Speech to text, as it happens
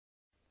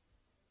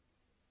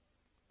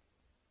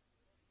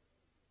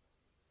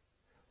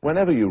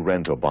Whenever you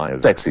rent or buy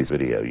a sexy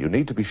video, you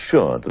need to be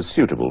sure that it's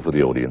suitable for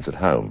the audience at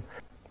home.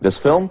 This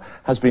film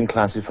has been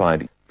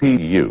classified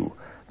PU.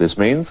 This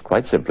means,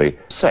 quite simply,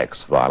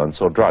 sex, violence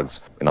or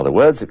drugs. In other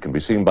words, it can be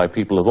seen by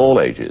people of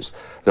all ages.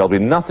 There'll be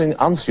nothing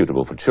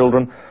unsuitable for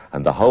children,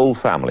 and the whole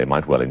family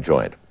might well enjoy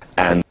it.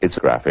 And it's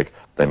graphic.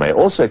 They may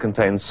also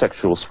contain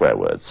sexual swear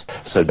words,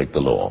 so break the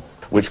law,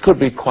 which could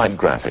be quite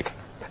graphic.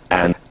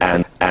 And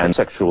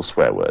sexual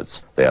swear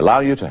words. They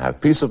allow you to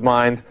have peace of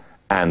mind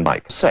and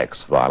like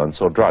sex,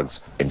 violence or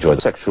drugs. Enjoy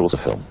the sexual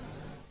film.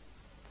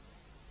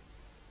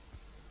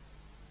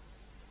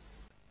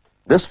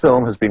 This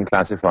film has been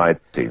classified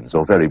scenes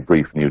or very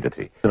brief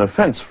nudity. It's an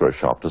offence for a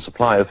shop to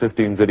supply a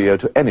 15 video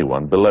to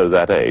anyone below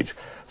that age.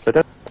 So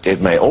it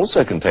may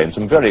also contain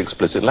some very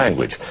explicit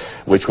language,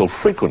 which will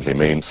frequently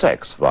mean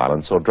sex,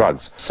 violence or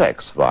drugs.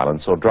 Sex,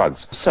 violence or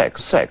drugs.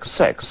 Sex,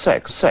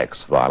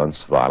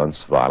 violence, violence,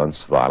 violence,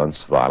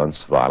 violence,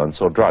 violence,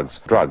 violence or drugs.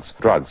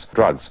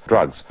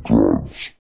 Drugs.